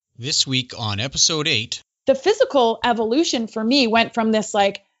This week on episode 8. The physical evolution for me went from this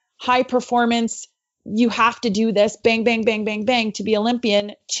like high performance, you have to do this, bang, bang, bang, bang, bang to be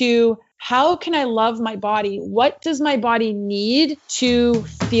Olympian, to how can I love my body? What does my body need to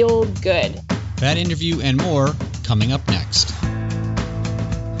feel good? That interview and more coming up next.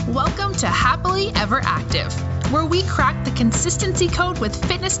 Welcome to Happily Ever Active, where we crack the consistency code with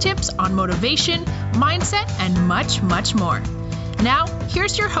fitness tips on motivation, mindset, and much, much more. Now,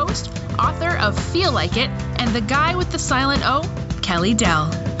 here's your host, author of Feel Like It, and the guy with the silent O, Kelly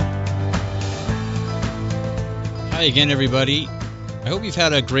Dell. Hi again, everybody. I hope you've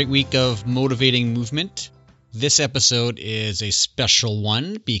had a great week of motivating movement. This episode is a special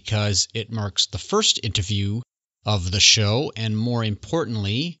one because it marks the first interview of the show, and more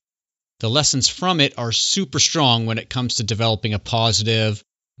importantly, the lessons from it are super strong when it comes to developing a positive,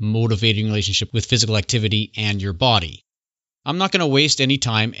 motivating relationship with physical activity and your body. I'm not going to waste any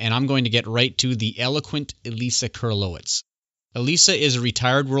time, and I'm going to get right to the eloquent Elisa Kurylowicz. Elisa is a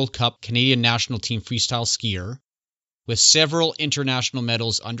retired World Cup Canadian national team freestyle skier with several international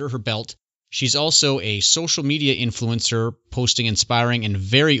medals under her belt. She's also a social media influencer, posting inspiring and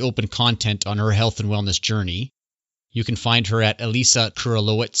very open content on her health and wellness journey. You can find her at Elisa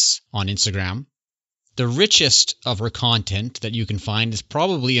Kurylowicz on Instagram. The richest of her content that you can find is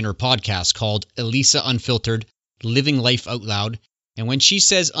probably in her podcast called Elisa Unfiltered, Living Life Out Loud, and when she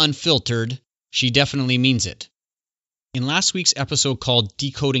says unfiltered, she definitely means it. In last week's episode called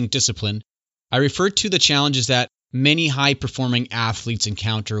Decoding Discipline, I referred to the challenges that many high-performing athletes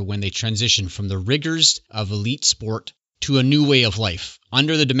encounter when they transition from the rigors of elite sport to a new way of life.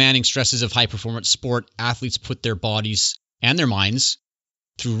 Under the demanding stresses of high-performance sport, athletes put their bodies and their minds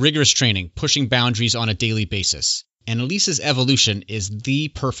through rigorous training, pushing boundaries on a daily basis. And Elisa's evolution is the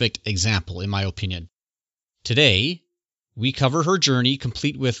perfect example, in my opinion. Today, we cover her journey,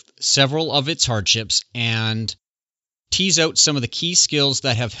 complete with several of its hardships, and tease out some of the key skills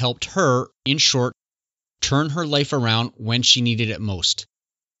that have helped her, in short, turn her life around when she needed it most.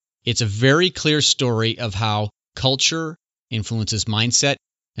 It's a very clear story of how culture influences mindset,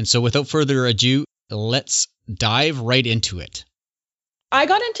 and so without further ado, let's dive right into it. I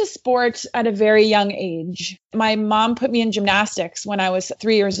got into sport at a very young age. My mom put me in gymnastics when I was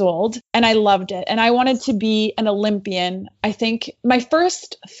 3 years old, and I loved it. And I wanted to be an Olympian. I think my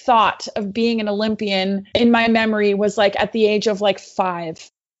first thought of being an Olympian in my memory was like at the age of like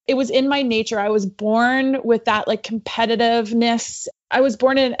 5. It was in my nature. I was born with that like competitiveness. I was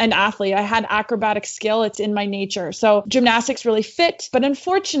born an athlete. I had acrobatic skill. It's in my nature. So gymnastics really fit. But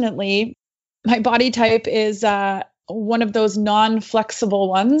unfortunately, my body type is one of those non-flexible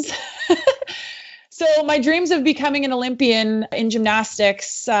ones. So my dreams of becoming an Olympian in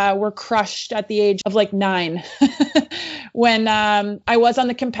gymnastics were crushed at the age of like 9 when I was on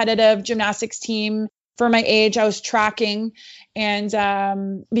the competitive gymnastics team. For my age, I was tracking.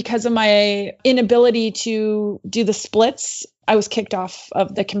 And because of my inability to do the splits, I was kicked off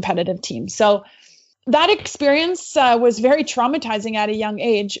of the competitive team. So that experience was very traumatizing at a young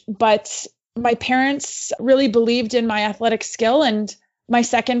age. But my parents really believed in my athletic skill, and my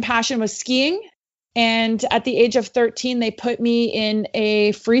second passion was skiing. And at the age of 13, they put me in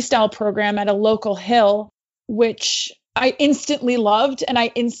a freestyle program at a local hill, which I instantly loved and I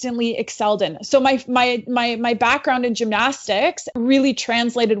instantly excelled in. So my background in gymnastics really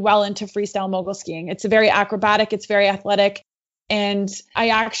translated well into freestyle mogul skiing. It's very acrobatic, it's very athletic. And I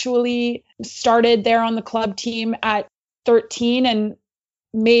actually started there on the club team at 13 and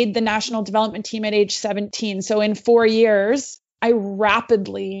made the national development team at age 17. So in 4 years, I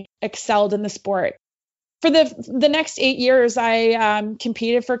rapidly excelled in the sport. For the next 8 years, I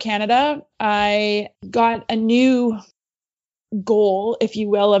competed for Canada. I got a new goal, if you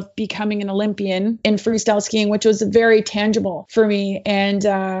will, of becoming an Olympian in freestyle skiing, which was very tangible for me. And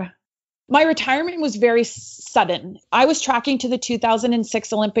my retirement was very sudden. I was tracking to the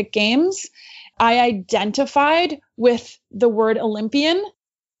 2006 Olympic Games. I identified with the word Olympian.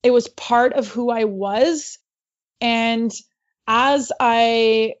 It was part of who I was. And as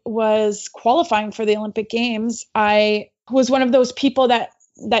I was qualifying for the Olympic Games, I was one of those people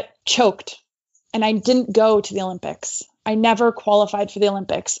that choked, and I didn't go to the Olympics. I never qualified for the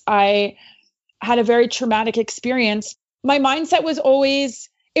Olympics. I had a very traumatic experience. My mindset was always,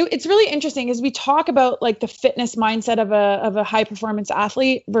 it's really interesting as we talk about like the fitness mindset of a high performance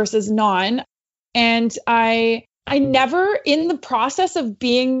athlete versus non. And I never, in the process of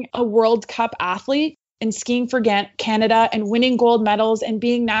being a World Cup athlete and skiing for Canada and winning gold medals and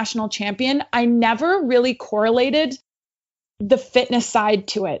being national champion, I never really correlated the fitness side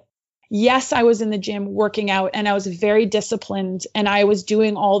to it. Yes, I was in the gym working out and I was very disciplined and I was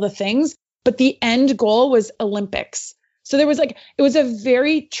doing all the things, but the end goal was Olympics. So there was it was a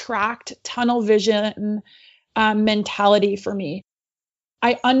very tracked tunnel vision mentality for me.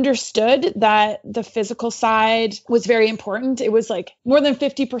 I understood that the physical side was very important. It was like more than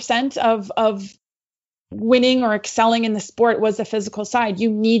 50% of winning or excelling in the sport was the physical side. You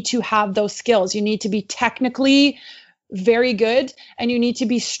need to have those skills. You need to be technically very good and you need to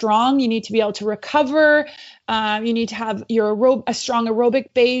be strong. You need to be able to recover. You need to have a strong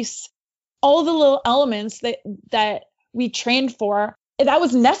aerobic base. All the little elements that we trained for, that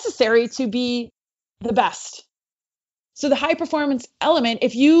was necessary to be the best. So the high performance element,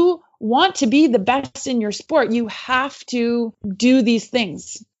 if you want to be the best in your sport, you have to do these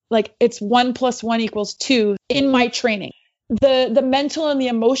things. Like it's 1 + 1 = 2 in my training. The mental and the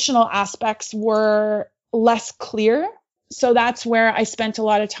emotional aspects were less clear. So that's where I spent a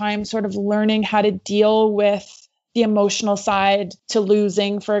lot of time sort of learning how to deal with the emotional side to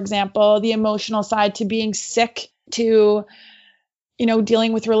losing, for example, the emotional side to being sick, to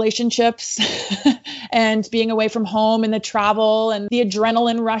dealing with relationships and being away from home and the travel and the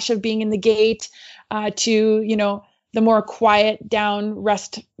adrenaline rush of being in the gate, to, the more quiet down,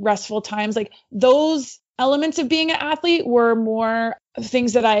 restful times. Like those elements of being an athlete were more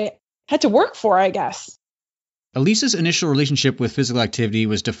things that I had to work for, I guess. Elisa's initial relationship with physical activity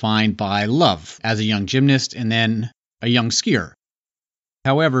was defined by love as a young gymnast and then a young skier.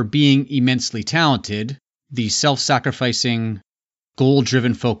 However, being immensely talented, the self-sacrificing,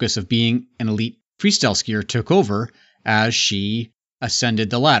 goal-driven focus of being an elite freestyle skier took over as she ascended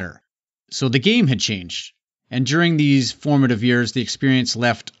the ladder. So the game had changed. And during these formative years, the experience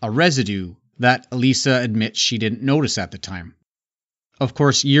left a residue that Elisa admits she didn't notice at the time. Of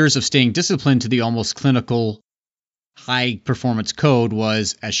course, years of staying disciplined to the almost clinical high-performance code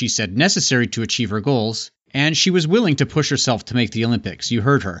was, as she said, necessary to achieve her goals, and she was willing to push herself to make the Olympics. You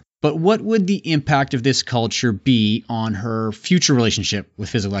heard her. But what would the impact of this culture be on her future relationship with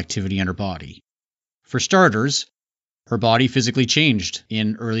physical activity and her body? For starters, her body physically changed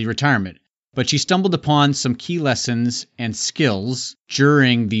in early retirement, but she stumbled upon some key lessons and skills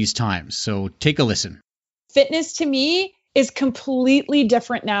during these times. So take a listen. Fitness to me is completely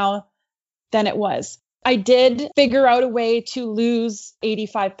different now than it was. I did figure out a way to lose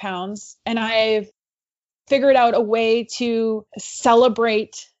 85 pounds, and I've figured out a way to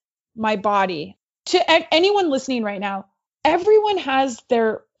celebrate my body. To anyone listening right now, everyone has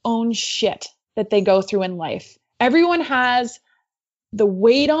their own shit that they go through in life. Everyone has the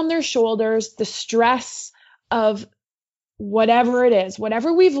weight on their shoulders, the stress of whatever it is,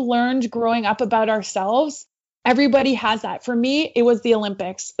 whatever we've learned growing up about ourselves. Everybody has that. For me, it was the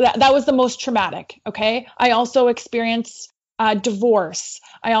Olympics. That was the most traumatic. Okay. I also experienced divorce.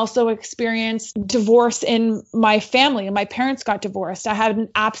 I also experienced divorce in my family. My parents got divorced. I had an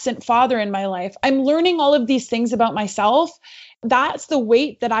absent father in my life. I'm learning all of these things about myself. That's the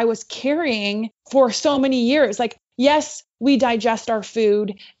weight that I was carrying for so many years. Like, yes, we digest our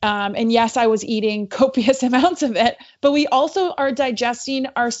food. And yes, I was eating copious amounts of it, but we also are digesting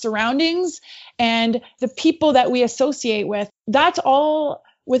our surroundings and the people that we associate with. That's all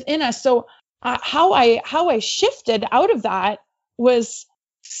within us. So how I shifted out of that was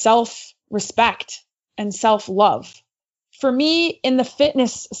self-respect and self-love. For me, in the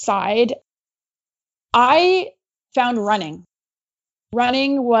fitness side, I found running.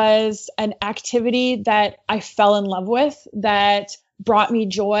 Running was an activity that I fell in love with, that brought me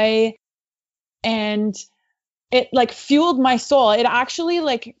joy, and it like fueled my soul. It actually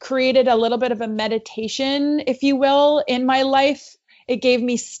like created a little bit of a meditation, if you will, in my life. It gave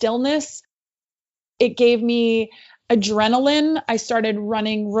me stillness. It gave me adrenaline. I started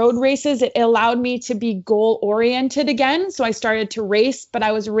running road races. It allowed me to be goal oriented again. So I started to race, but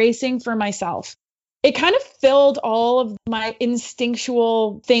I was racing for myself. It kind of filled all of my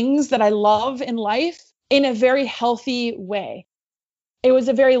instinctual things that I love in life in a very healthy way. It was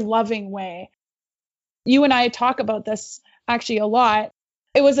a very loving way. You and I talk about this actually a lot.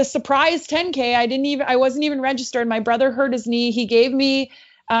 It was a surprise 10K. I wasn't even registered. My brother hurt his knee. He gave me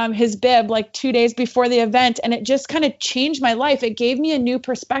his bib like 2 days before the event, and it just kind of changed my life. It gave me a new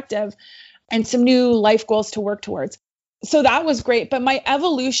perspective and some new life goals to work towards. So that was great. But my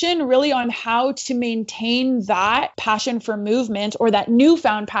evolution really on how to maintain that passion for movement, or that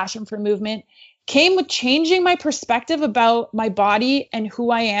newfound passion for movement, came with changing my perspective about my body and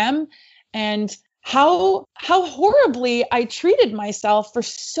who I am, and how horribly I treated myself for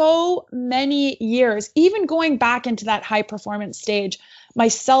so many years, even going back into that high performance stage. My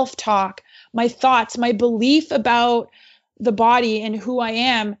self-talk, my thoughts, my belief about the body and who I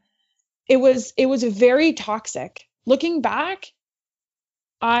am it was very toxic. Looking back,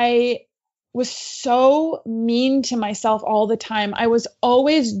 I was so mean to myself all the time. I was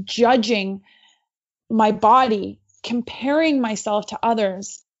always judging my body, comparing myself to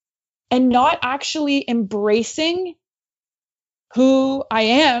others, and not actually embracing who I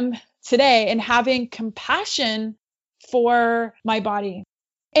am today and having compassion for my body.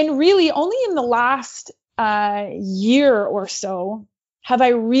 And really only in the last year or so have I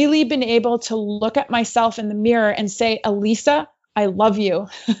really been able to look at myself in the mirror and say, Elisa, I love you.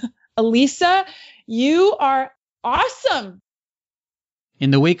 Elisa, you are awesome.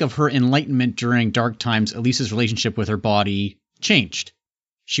 In the wake of her enlightenment during dark times, Elisa's relationship with her body changed.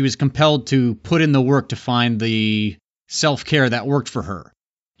 She was compelled to put in the work to find the self-care that worked for her.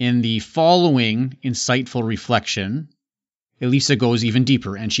 In the following insightful reflection, Elisa goes even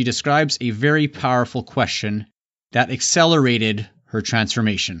deeper, and she describes a very powerful question that accelerated her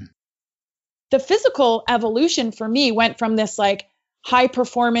transformation. The physical evolution for me went from this like high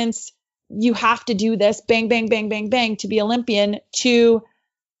performance, you have to do this, bang, bang, bang, bang, bang to be Olympian, to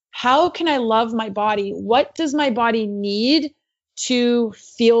how can I love my body? What does my body need to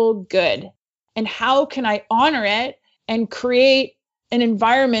feel good? And how can I honor it and create an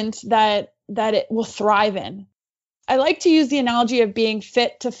environment that it will thrive in? I like to use the analogy of being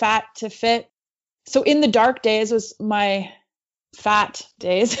fit to fat to fit. So in the dark days was my fat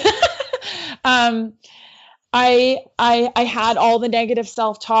days. I had all the negative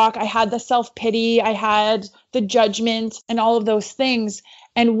self-talk. I had the self-pity. I had the judgment and all of those things.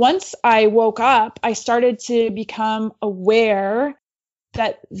 And once I woke up, I started to become aware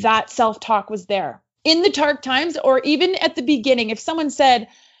that self-talk was there. In the dark times, or even at the beginning, if someone said,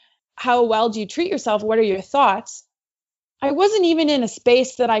 how well do you treat yourself? What are your thoughts? I wasn't even in a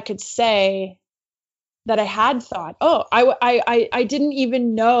space that I could say that I had thought. Oh, I didn't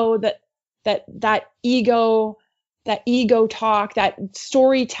even know that ego talk, that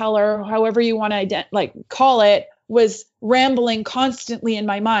storyteller, however you want to call it, was rambling constantly in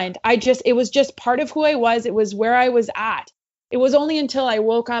my mind. It was just part of who I was. It was where I was at. It was only until I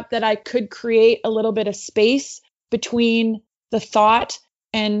woke up that I could create a little bit of space between the thought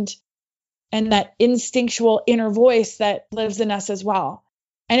and that instinctual inner voice that lives in us as well.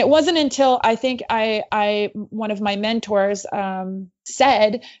 And it wasn't until I think one of my mentors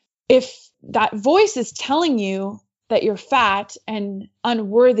said, if that voice is telling you that you're fat and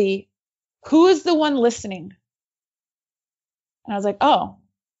unworthy, who is the one listening? And I was like, oh,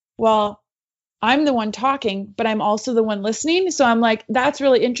 well, I'm the one talking, but I'm also the one listening. So I'm like, that's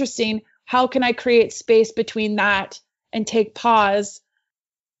really interesting. How can I create space between that and take pause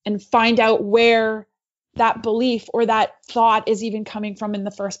and find out where that belief or that thought is even coming from in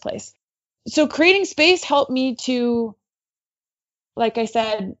the first place? So creating space helped me to, like I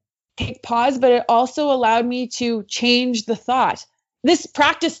said, take pause, but it also allowed me to change the thought. This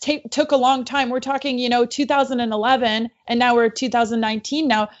practice took a long time. We're talking, 2011, and now we're 2019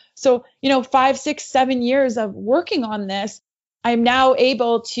 now. So, 5, 6, 7 years of working on this, I'm now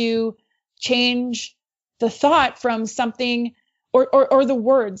able to change the thought from something or the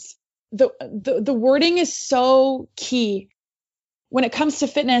words. The wording is so key. When it comes to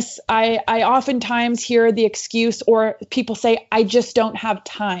fitness, I oftentimes hear the excuse, or people say, I just don't have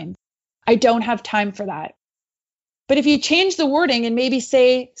time. I don't have time for that. But if you change the wording and maybe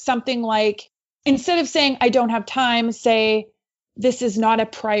say something like, instead of saying, I don't have time, say, this is not a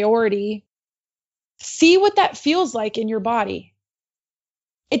priority. See what that feels like in your body.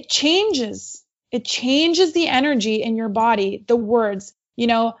 It changes. It changes the energy in your body, the words.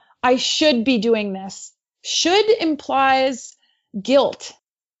 I should be doing this. Should implies guilt.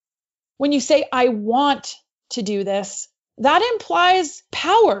 When you say, I want to do this, that implies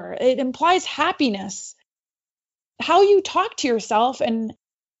power. It implies happiness. How you talk to yourself and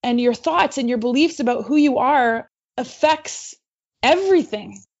your thoughts and your beliefs about who you are affects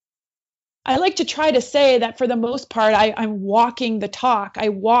everything. I like to try to say that for the most part, I'm walking the talk. I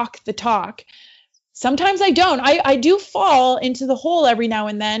walk the talk. Sometimes I don't. I do fall into the hole every now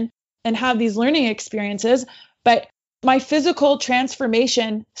and then and have these learning experiences, but my physical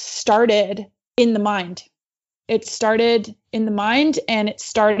transformation started in the mind. It started in the mind, and it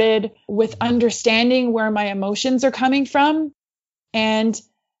started with understanding where my emotions are coming from and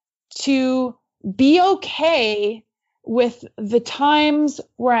to be okay with the times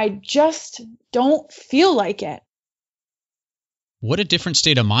where I just don't feel like it. What a different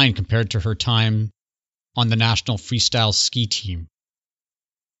state of mind compared to her time on the national freestyle ski team.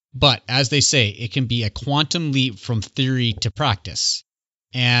 But as they say, it can be a quantum leap from theory to practice.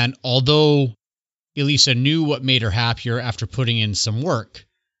 And although Elisa knew what made her happier after putting in some work,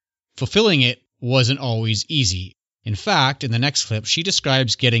 fulfilling it wasn't always easy. In fact, in the next clip, she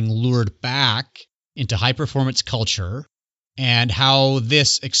describes getting lured back into high-performance culture and how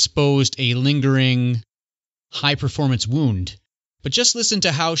this exposed a lingering high-performance wound. But just listen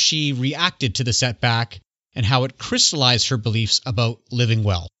to how she reacted to the setback and how it crystallized her beliefs about living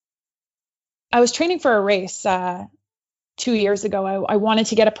well. I was training for a race 2 years ago. I wanted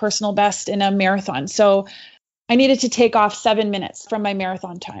to get a personal best in a marathon. So I needed to take off 7 minutes from my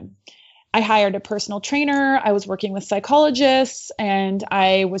marathon time. I hired a personal trainer. I was working with psychologists and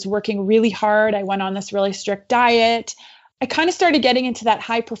I was working really hard. I went on this really strict diet. I kind of started getting into that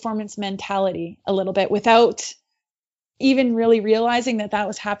high performance mentality a little bit without even really realizing that that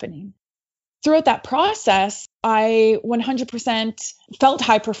was happening. Throughout that process, I 100% felt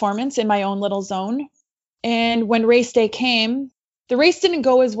high performance in my own little zone. And when race day came, the race didn't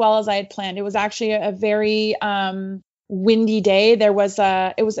go as well as I had planned. It was actually a very windy day. It was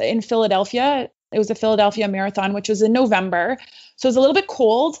in Philadelphia. It was a Philadelphia Marathon, which was in November. So it was a little bit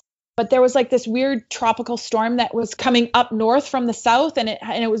cold, but there was like this weird tropical storm that was coming up north from the south, and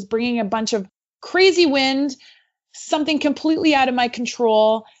it was bringing a bunch of crazy wind, something completely out of my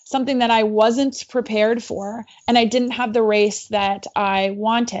control, something that I wasn't prepared for, and I didn't have the race that I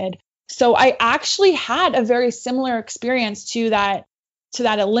wanted. So I actually had a very similar experience to that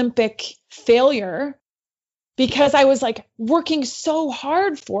Olympic failure, because I was like working so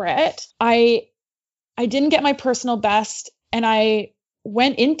hard for it. I didn't get my personal best, and I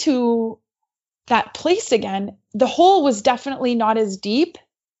went into that place again. The hole was definitely not as deep.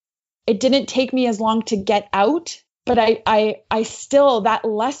 It didn't take me as long to get out, but I still, that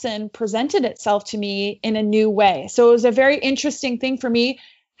lesson presented itself to me in a new way. So it was a very interesting thing for me.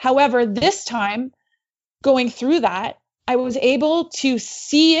 However, this time going through that, I was able to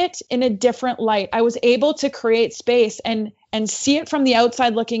see it in a different light. I was able to create space and see it from the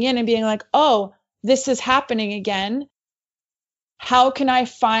outside looking in and being like, oh, this is happening again. How can I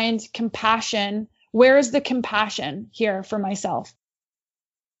find compassion? Where is the compassion here for myself?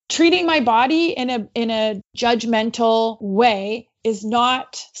 Treating my body in a judgmental way is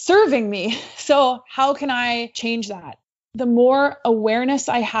not serving me. So how can I change that? The more awareness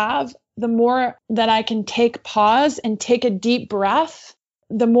I have, the more that I can take pause and take a deep breath,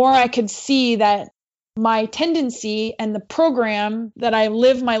 the more I could see that my tendency and the program that I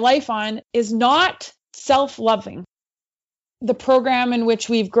live my life on is not self-loving. The program in which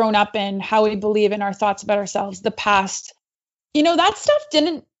we've grown up in, how we believe in our thoughts about ourselves, the past, that stuff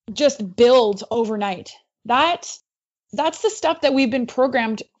didn't just build overnight. That's the stuff that we've been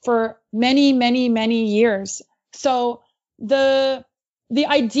programmed for many, many, many years. So the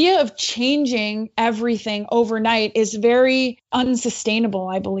idea of changing everything overnight is very unsustainable,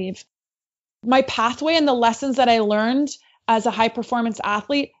 I believe. My pathway and the lessons that I learned as a high performance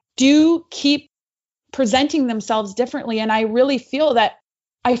athlete do keep presenting themselves differently. And I really feel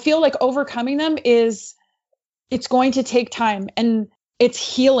like overcoming them it's going to take time, and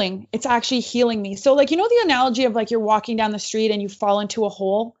it's healing. It's actually healing me. So the analogy of you're walking down the street and you fall into a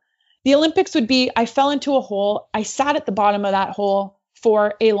hole. The Olympics would be, I fell into a hole. I sat at the bottom of that hole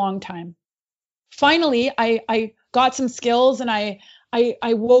for a long time. Finally, I got some skills and I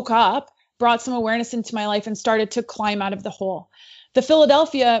woke up, brought some awareness into my life and started to climb out of the hole. The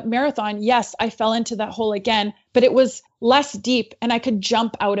Philadelphia Marathon, yes, I fell into that hole again, but it was less deep and I could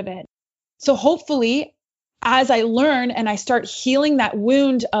jump out of it. So hopefully, as I learn and I start healing that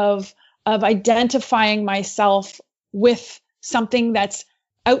wound of identifying myself with something that's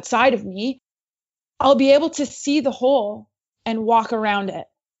outside of me, I'll be able to see the hole and walk around it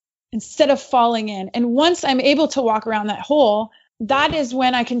instead of falling in. And once I'm able to walk around that hole, that is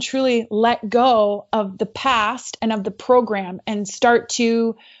when I can truly let go of the past and of the program and start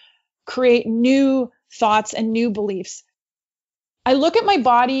to create new thoughts and new beliefs. I look at my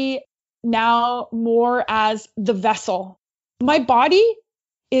body now more as the vessel. My body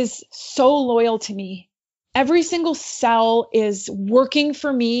is so loyal to me. Every single cell is working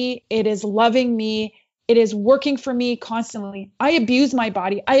for me. It is loving me. It is working for me constantly. I abuse my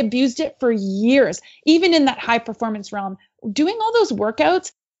body. I abused it for years, even in that high performance realm. Doing all those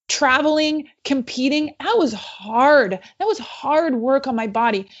workouts, traveling, competing, that was hard. That was hard work on my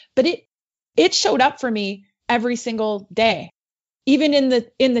body, but it showed up for me every single day. Even in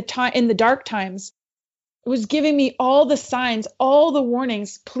the dark times, it was giving me all the signs, all the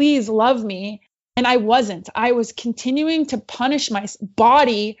warnings, please love me. And I wasn't. I was continuing to punish my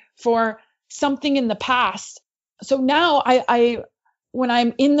body for something in the past. So now I when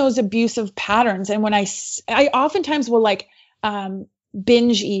I'm in those abusive patterns, and when I oftentimes will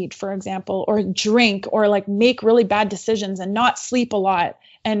binge eat, for example, or drink, or make really bad decisions and not sleep a lot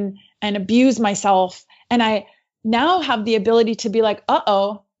and abuse myself. And I now have the ability to be like,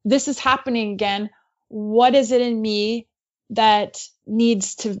 uh-oh, this is happening again. What is it in me that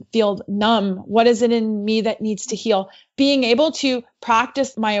needs to feel numb? What is it in me that needs to heal? Being able to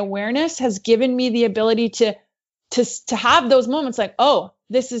practice my awareness has given me the ability to have those moments like, oh,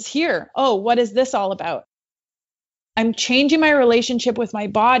 this is here. Oh, what is this all about? I'm changing my relationship with my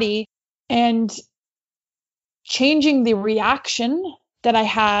body and changing the reaction that I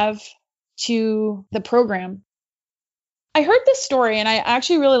have to the program. I heard this story and I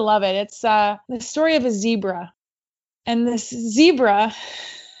actually really love it. It's the story of a zebra. And this zebra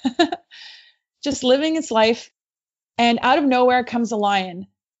just living its life, and out of nowhere comes a lion.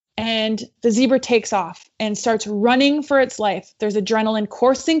 And the zebra takes off and starts running for its life. There's adrenaline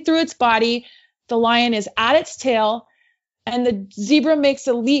coursing through its body. The lion is at its tail, and the zebra makes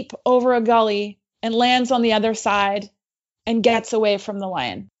a leap over a gully and lands on the other side and gets away from the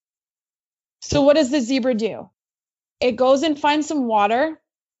lion. So what does the zebra do? It goes and finds some water,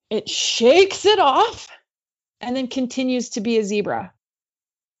 it shakes it off, and then continues to be a zebra.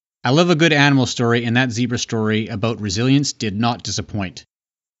 I love a good animal story, and that zebra story about resilience did not disappoint.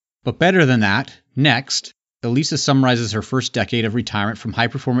 But better than that, next, Elisa summarizes her first decade of retirement from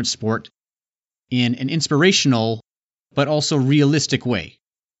high-performance sport in an inspirational but also realistic way.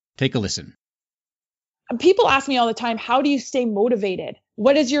 Take a listen. People ask me all the time, how do you stay motivated?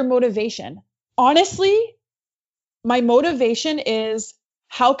 What is your motivation? Honestly, my motivation is,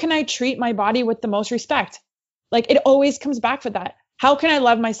 how can I treat my body with the most respect? Like, it always comes back for that. How can I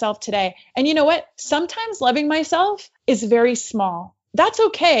love myself today? And you know what? Sometimes loving myself is very small. That's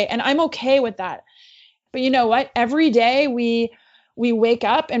okay. And I'm okay with that. But you know what? Every day we wake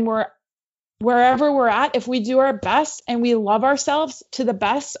up and wherever we're at, if we do our best and we love ourselves to the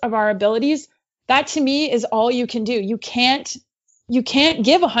best of our abilities, that to me is all you can do. You can't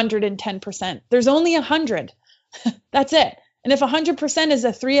give 110%. There's only 100. That's it. And if 100% is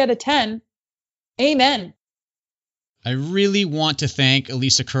a 3 out of 10, amen. I really want to thank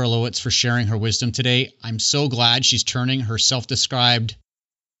Elisa Kurlowitz for sharing her wisdom today. I'm so glad she's turning her self-described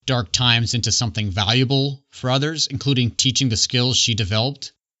dark times into something valuable for others, including teaching the skills she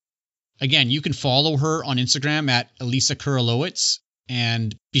developed. Again, you can follow her on Instagram at Elisa Kurlowitz,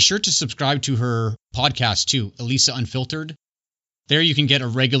 and be sure to subscribe to her podcast too, Elisa Unfiltered. There you can get a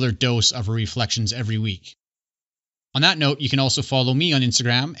regular dose of her reflections every week. On that note, you can also follow me on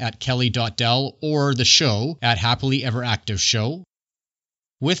Instagram at kelly.dell or the show at Happily Ever Active Show.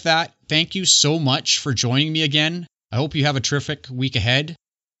 With that, thank you so much for joining me again. I hope you have a terrific week ahead.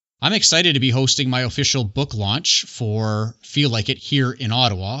 I'm excited to be hosting my official book launch for Feel Like It here in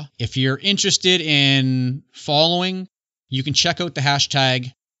Ottawa. If you're interested in following, you can check out the hashtag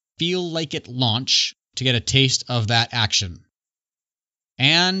FeelLikeItLaunch to get a taste of that action.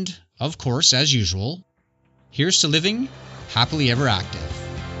 And, of course, as usual, here's to living happily ever active.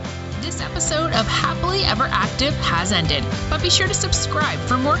 This episode of Happily Ever Active has ended, but be sure to subscribe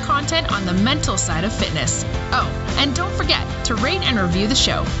for more content on the mental side of fitness. Oh, and don't forget to rate and review the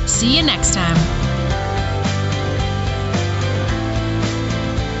show. See you next time.